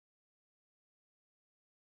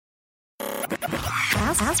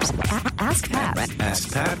AskPat.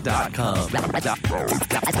 AskPat.com.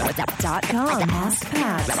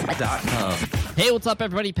 AskPat.com. Hey, what's up,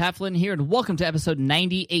 everybody? Pat Flynn here, and welcome to episode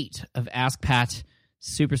 98 of Ask Pat.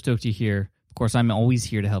 Super stoked you're here. Of course, I'm always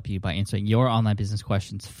here to help you by answering your online business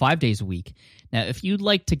questions 5 days a week. Now, if you'd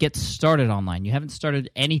like to get started online, you haven't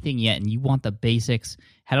started anything yet, and you want the basics,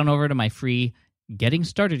 head on over to my free Getting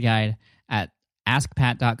Started guide at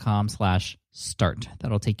askpat.com/start.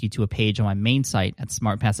 That'll take you to a page on my main site at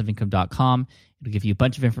smartpassiveincome.com. It'll give you a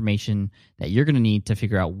bunch of information that you're going to need to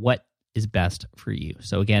figure out what is best for you.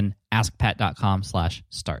 So again,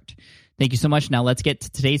 askpat.com/start. Thank you so much. Now let's get to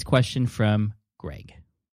today's question from Greg.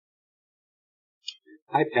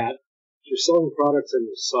 Hi, Pat. If you're selling products on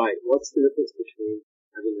your site, what's the difference between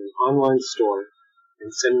having an online store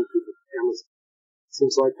and sending people to Amazon?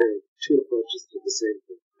 Seems like they're two approaches to the same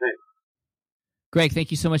thing. Thanks. Greg,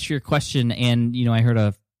 thank you so much for your question. And, I heard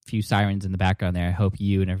a few sirens in the background there. I hope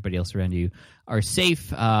you and everybody else around you are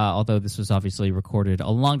safe, although this was obviously recorded a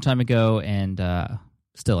long time ago, and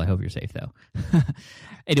still, I hope you're safe, though.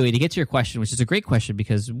 Anyway, to get to your question, which is a great question,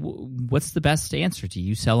 because what's the best answer? Do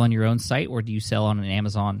you sell on your own site, or do you sell on an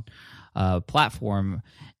Amazon platform?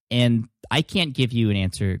 And I can't give you an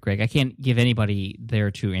answer, Greg. I can't give anybody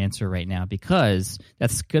their true answer right now, because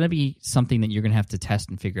that's going to be something that you're going to have to test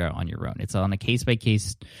and figure out on your own. It's on a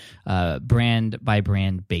case-by-case,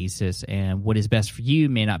 brand-by-brand basis, and what is best for you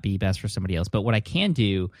may not be best for somebody else. But what I can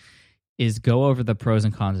do is go over the pros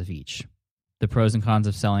and cons of each. The pros and cons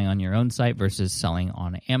of selling on your own site versus selling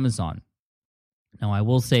on Amazon. Now, I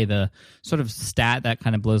will say the sort of stat that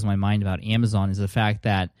kind of blows my mind about Amazon is the fact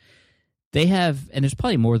that they have, and there's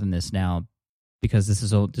probably more than this now, because this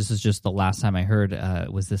is just the last time I heard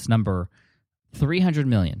was this number, 300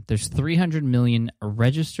 million. There's 300 million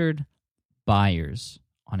registered buyers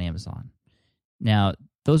on Amazon. Now,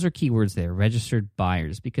 those are keywords there, registered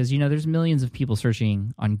buyers, because, there's millions of people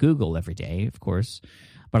searching on Google every day, of course,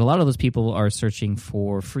 but a lot of those people are searching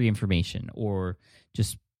for free information or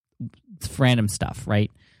just random stuff, right?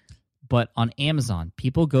 But on Amazon,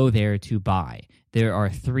 people go there to buy. There are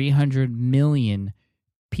 300 million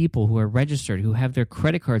people who are registered, who have their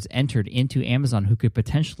credit cards entered into Amazon, who could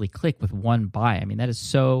potentially click with one buy. I mean, that is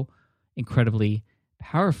so incredibly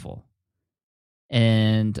powerful.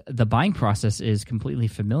 And the buying process is completely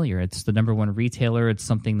familiar. It's the number one retailer. It's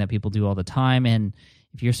something that people do all the time. And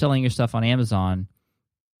if you're selling your stuff on Amazon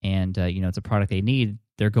and it's a product they need,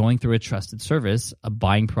 they're going through a trusted service, a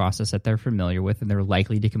buying process that they're familiar with, and they're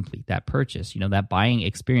likely to complete that purchase. That buying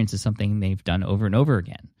experience is something they've done over and over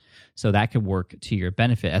again. So that could work to your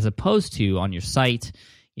benefit, as opposed to on your site,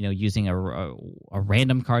 using a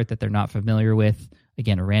random cart that they're not familiar with.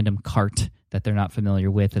 Again, a random cart that they're not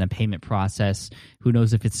familiar with, and a payment process. Who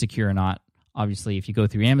knows if it's secure or not? Obviously, if you go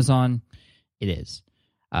through Amazon, it is,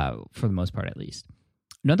 for the most part at least.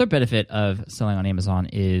 Another benefit of selling on Amazon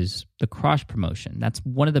is the cross promotion. That's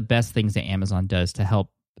one of the best things that Amazon does to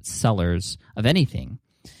help sellers of anything,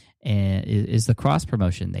 is the cross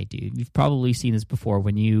promotion they do. You've probably seen this before.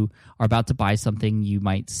 When you are about to buy something, you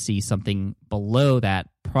might see something below that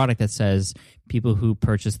product that says people who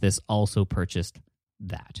purchased this also purchased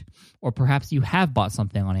that. Or perhaps you have bought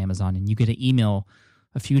something on Amazon and you get an email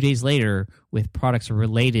a few days later with products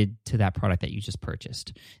related to that product that you just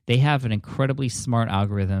purchased. They have an incredibly smart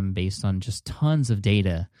algorithm based on just tons of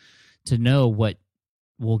data to know what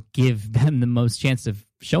will give them the most chance of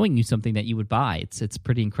showing you something that you would buy. It's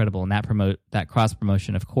pretty incredible, and that cross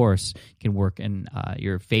promotion, of course, can work in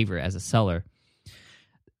your favor as a seller.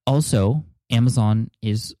 Also, Amazon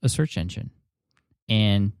is a search engine,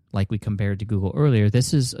 and like we compared to Google earlier,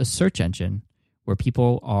 this is a search engine where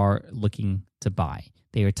people are looking to buy.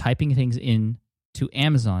 They are typing things in to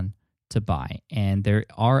Amazon to buy, and there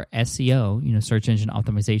are SEO, search engine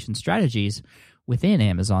optimization strategies within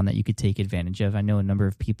Amazon that you could take advantage of. I know a number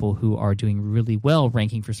of people who are doing really well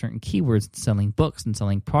ranking for certain keywords, selling books and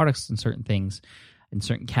selling products and certain things in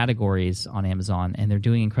certain categories on Amazon, and they're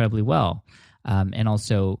doing incredibly well. And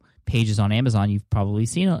also pages on Amazon you've probably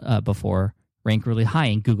seen before rank really high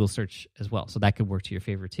in Google search as well. So that could work to your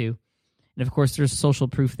favor too. And of course, there's social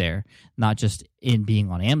proof there, not just in being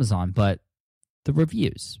on Amazon, but the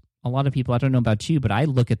reviews. A lot of people, I don't know about you, but I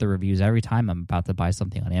look at the reviews every time I'm about to buy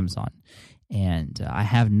something on Amazon. And I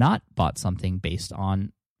have not bought something based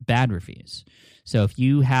on bad reviews. So if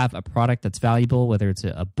you have a product that's valuable, whether it's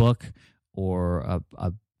a book or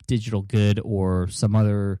a digital good or some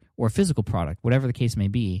other, or a physical product, whatever the case may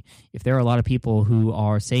be, if there are a lot of people who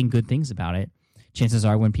are saying good things about it, chances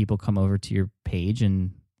are when people come over to your page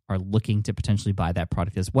and are looking to potentially buy that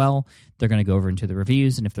product as well, they're going to go over into the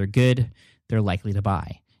reviews, and if they're good, they're likely to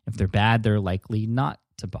buy. If they're bad, they're likely not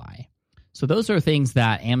to buy. So those are things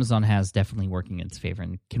that Amazon has definitely working in its favor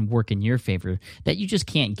and can work in your favor that you just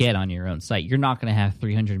can't get on your own site. You're not going to have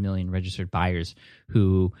 300 million registered buyers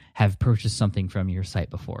who have purchased something from your site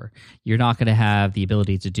before. You're not going to have the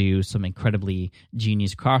ability to do some incredibly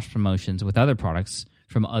genius cross promotions with other products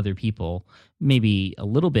from other people, maybe a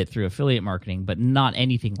little bit through affiliate marketing, but not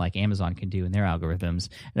anything like Amazon can do in their algorithms.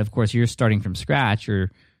 And of course, you're starting from scratch. You're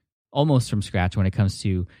almost from scratch when it comes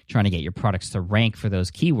to trying to get your products to rank for those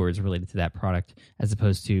keywords related to that product as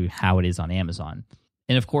opposed to how it is on Amazon.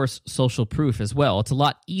 And of course, social proof as well. It's a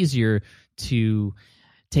lot easier to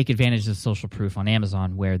take advantage of social proof on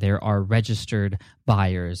Amazon where there are registered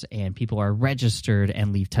buyers and people are registered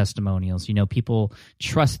and leave testimonials. You know, people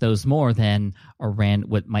trust those more than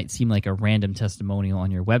what might seem like a random testimonial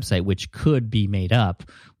on your website, which could be made up,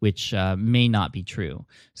 which may not be true.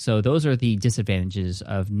 So those are the disadvantages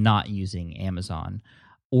of not using Amazon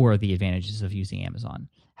or the advantages of using Amazon.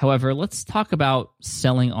 However, let's talk about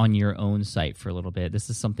selling on your own site for a little bit. This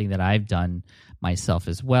is something that I've done myself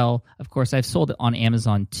as well. Of course, I've sold it on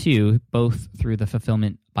Amazon too, both through the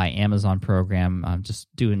Fulfillment by Amazon program. I'm just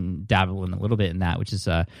dabbling a little bit in that, which is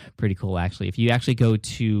pretty cool, actually. If you actually go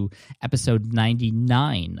to episode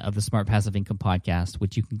 99 of the Smart Passive Income podcast,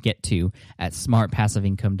 which you can get to at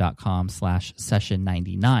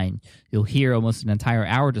smartpassiveincome.com/session99, you'll hear almost an entire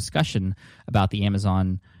hour discussion about the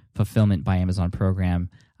Amazon Fulfillment by Amazon program.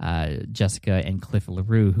 Jessica and Cliff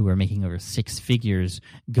LaRue, who are making over six figures,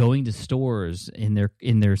 going to stores in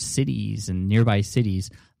their cities and nearby cities,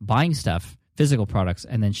 buying stuff, physical products,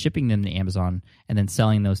 and then shipping them to Amazon and then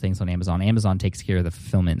selling those things on Amazon. Amazon takes care of the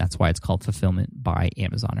fulfillment. That's why it's called Fulfillment by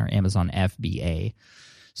Amazon or Amazon FBA.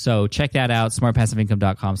 So check that out,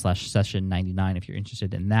 smartpassiveincome.com/session99 if you're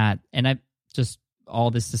interested in that. And I just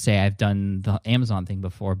all this to say I've done the Amazon thing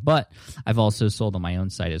before, but I've also sold on my own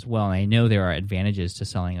site as well. And I know there are advantages to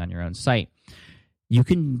selling on your own site. You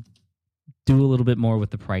can do a little bit more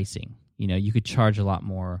with the pricing. You know, you could charge a lot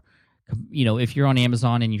more. You know, if you're on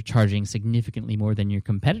Amazon and you're charging significantly more than your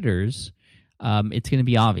competitors, it's going to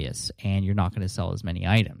be obvious and you're not going to sell as many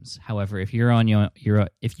items. However, if you're on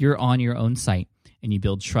your own site and you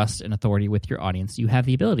build trust and authority with your audience, you have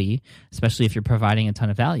the ability, especially if you're providing a ton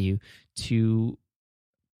of value, to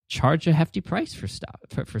charge a hefty price for stuff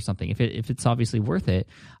for something if it's obviously worth it,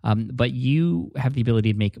 but you have the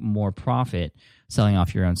ability to make more profit selling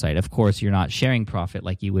off your own site. Of course, you're not sharing profit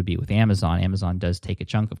like you would be with Amazon. Amazon does take a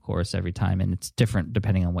chunk, of course, every time, and it's different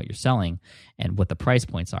depending on what you're selling and what the price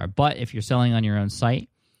points are. But if you're selling on your own site,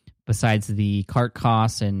 besides the cart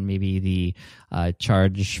costs and maybe the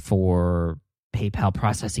charge for PayPal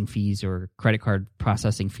processing fees or credit card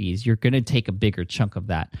processing fees, you're going to take a bigger chunk of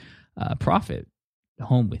that profit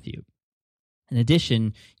home with you. In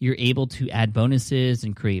addition, you're able to add bonuses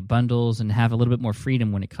and create bundles and have a little bit more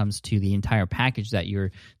freedom when it comes to the entire package that you're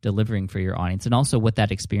delivering for your audience and also what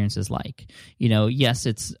that experience is like. You know, yes,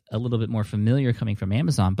 it's a little bit more familiar coming from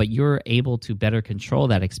Amazon, but you're able to better control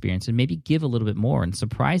that experience and maybe give a little bit more and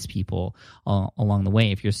surprise people along the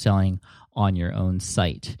way if you're selling on your own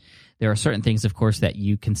site. There are certain things, of course, that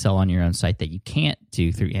you can sell on your own site that you can't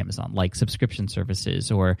do through Amazon, like subscription services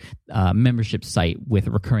or membership site with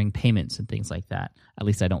recurring payments and things like that. At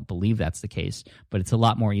least I don't believe that's the case, but it's a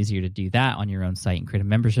lot more easier to do that on your own site and create a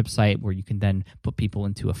membership site where you can then put people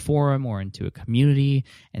into a forum or into a community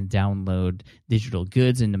and download digital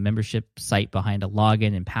goods in the membership site behind a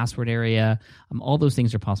login and password area. All those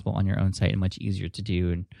things are possible on your own site and much easier to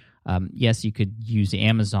do. And yes, you could use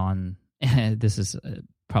Amazon. This is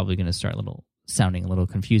probably going to start sounding a little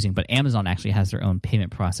confusing, but Amazon actually has their own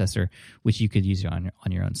payment processor, which you could use on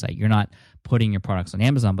your own site. You're not putting your products on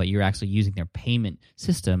Amazon, but you're actually using their payment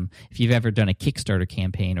system. If you've ever done a Kickstarter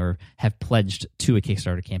campaign or have pledged to a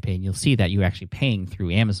Kickstarter campaign, you'll see that you're actually paying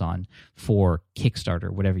through Amazon for Kickstarter,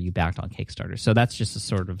 whatever you backed on Kickstarter. So that's just a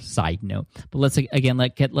sort of side note. But let's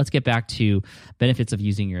get back to benefits of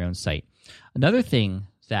using your own site. Another thing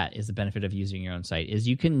that is the benefit of using your own site is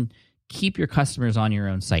you can keep your customers on your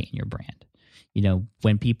own site and your brand. You know,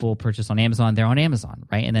 when people purchase on Amazon, they're on Amazon,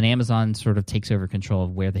 right? And then Amazon sort of takes over control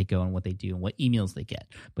of where they go and what they do and what emails they get.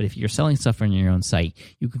 But if you're selling stuff on your own site,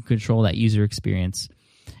 you can control that user experience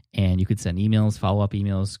and you could send emails, follow-up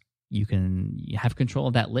emails. You can have control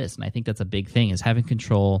of that list. And I think that's a big thing, is having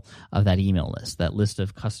control of that email list, that list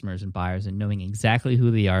of customers and buyers, and knowing exactly who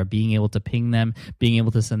they are, being able to ping them, being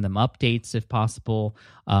able to send them updates if possible,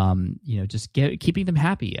 just keeping them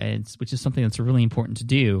happy, which is something that's really important to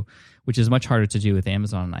do, which is much harder to do with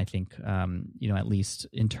Amazon, I think, at least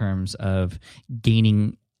in terms of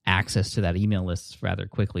gaining access to that email list rather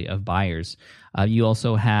quickly of buyers. You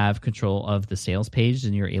also have control of the sales page,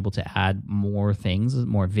 and you're able to add more things,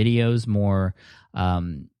 more videos, more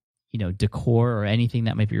decor or anything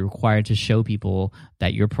that might be required to show people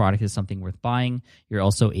that your product is something worth buying. You're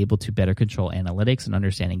also able to better control analytics and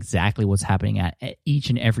understand exactly what's happening at each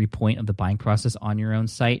and every point of the buying process on your own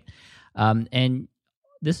site. And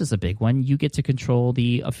this is a big one. You get to control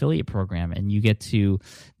the affiliate program, and you get to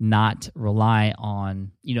not rely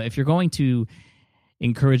on, if you're going to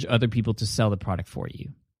encourage other people to sell the product for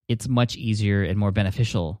you, it's much easier and more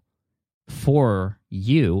beneficial for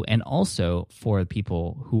you and also for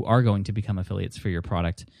people who are going to become affiliates for your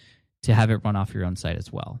product to have it run off your own site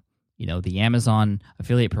as well. The Amazon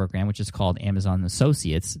affiliate program, which is called Amazon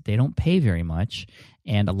Associates, they don't pay very much,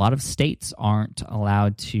 and a lot of states aren't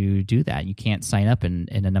allowed to do that. You can't sign up in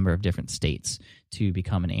a number of different states to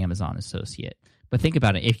become an Amazon associate. But think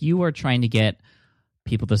about it. If you are trying to get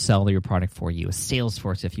people to sell your product for you, a sales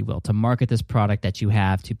force, if you will, to market this product that you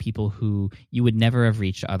have to people who you would never have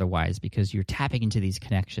reached otherwise because you're tapping into these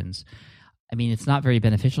connections, it's not very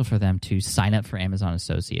beneficial for them to sign up for Amazon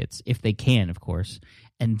Associates, if they can, of course,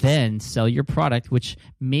 and then sell your product, which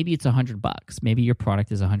maybe it's $100. Maybe your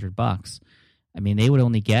product is $100. They would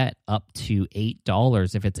only get up to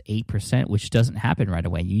 $8 if it's 8%, which doesn't happen right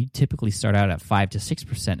away. You typically start out at 5 to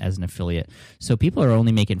 6% as an affiliate. So people are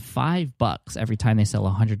only making $5 every time they sell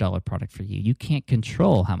a $100 product for you. You can't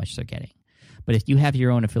control how much they're getting. But if you have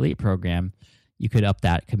your own affiliate program, you could up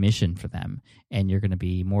that commission for them, and you're going to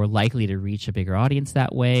be more likely to reach a bigger audience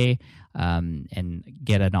that way, and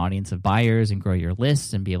get an audience of buyers and grow your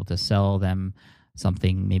list and be able to sell them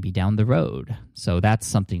something maybe down the road. So that's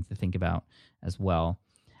something to think about as well.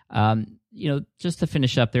 Just to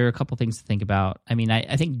finish up, there are a couple things to think about.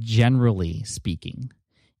 I think generally speaking,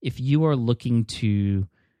 if you are looking to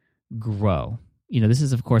grow, this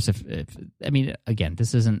is, of course, again,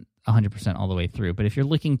 this isn't 100% all the way through, but if you're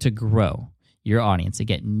looking to grow your audience and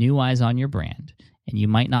get new eyes on your brand, and you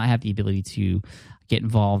might not have the ability to get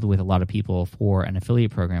involved with a lot of people for an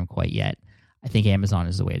affiliate program quite yet, I think Amazon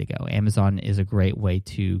is the way to go. Amazon is a great way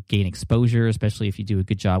to gain exposure, especially if you do a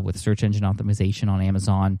good job with search engine optimization on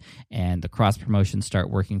Amazon and the cross promotions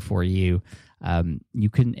start working for you. You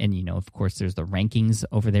can, and of course, there's the rankings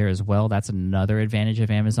over there as well. That's another advantage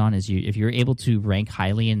of Amazon is if you're able to rank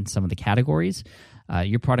highly in some of the categories,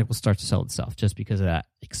 your product will start to sell itself just because of that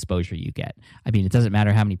exposure you get. It doesn't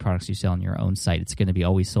matter how many products you sell on your own site; it's going to be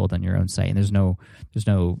always sold on your own site, and there's no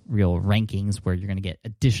real rankings where you're going to get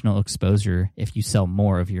additional exposure if you sell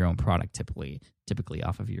more of your own product typically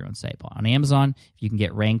off of your own site. But on Amazon, if you can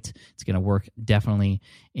get ranked, it's going to work definitely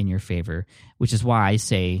in your favor, which is why I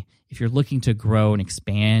say if you're looking to grow and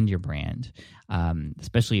expand your brand,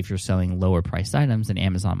 especially if you're selling lower priced items, then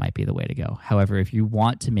Amazon might be the way to go. However, if you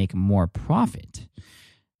want to make more profit,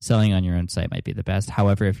 selling on your own site might be the best.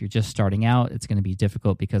 However, if you're just starting out, it's going to be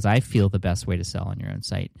difficult because I feel the best way to sell on your own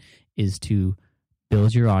site is to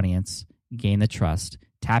build your audience, gain the trust,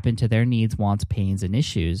 tap into their needs, wants, pains, and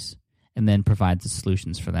issues, and then provide the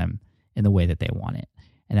solutions for them in the way that they want it.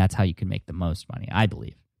 And that's how you can make the most money, I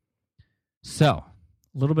believe. So,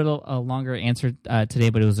 a little bit of a longer answer today,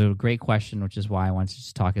 but it was a great question, which is why I wanted to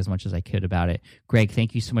just talk as much as I could about it. Greg,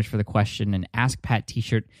 thank you so much for the question. An Ask Pat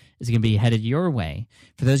t-shirt is going to be headed your way.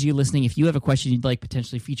 For those of you listening, if you have a question you'd like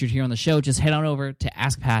potentially featured here on the show, just head on over to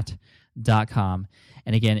askpat.com.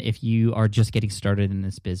 And again, if you are just getting started in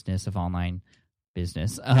this business of online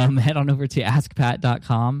business, head on over to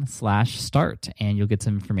askpat.com/start, and you'll get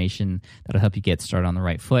some information that'll help you get started on the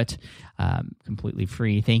right foot, completely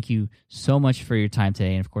free. Thank you so much for your time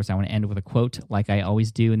today. And of course, I want to end with a quote like I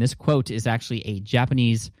always do. And this quote is actually a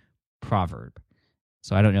Japanese proverb.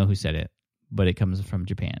 So I don't know who said it, but it comes from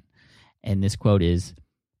Japan. And this quote is,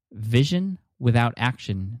 "Vision without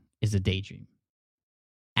action is a daydream.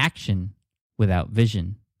 Action without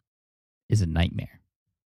vision is a nightmare."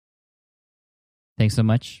 Thanks so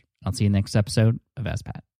much. I'll see you next episode of Ask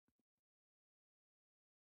Pat.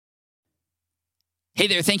 Hey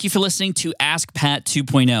there, thank you for listening to Ask Pat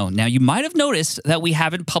 2.0. Now, you might have noticed that we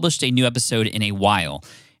haven't published a new episode in a while,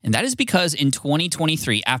 and that is because in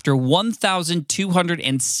 2023, after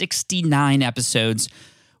 1,269 episodes,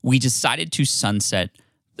 we decided to sunset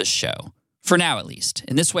the show. For now, at least.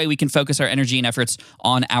 In this way, we can focus our energy and efforts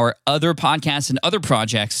on our other podcasts and other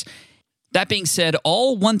projects. That being said,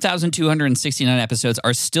 all 1,269 episodes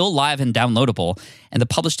are still live and downloadable, and the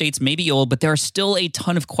published dates may be old, but there are still a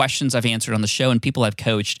ton of questions I've answered on the show and people I've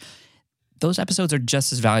coached. Those episodes are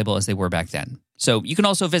just as valuable as they were back then. So you can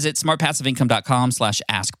also visit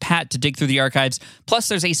smartpassiveincome.com/askpat to dig through the archives. Plus,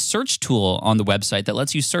 there's a search tool on the website that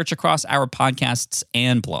lets you search across our podcasts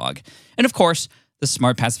and blog. And of course, the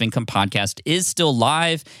Smart Passive Income podcast is still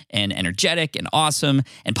live and energetic and awesome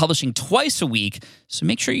and publishing twice a week. So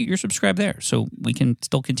make sure you're subscribed there so we can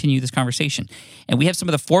still continue this conversation. And we have some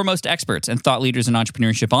of the foremost experts and thought leaders in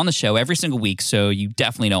entrepreneurship on the show every single week, so you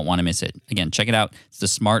definitely don't want to miss it. Again, check it out. It's the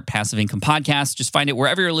Smart Passive Income podcast. Just find it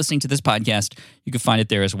wherever you're listening to this podcast. You can find it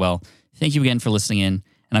there as well. Thank you again for listening in,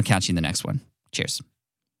 and I'll catch you in the next one. Cheers.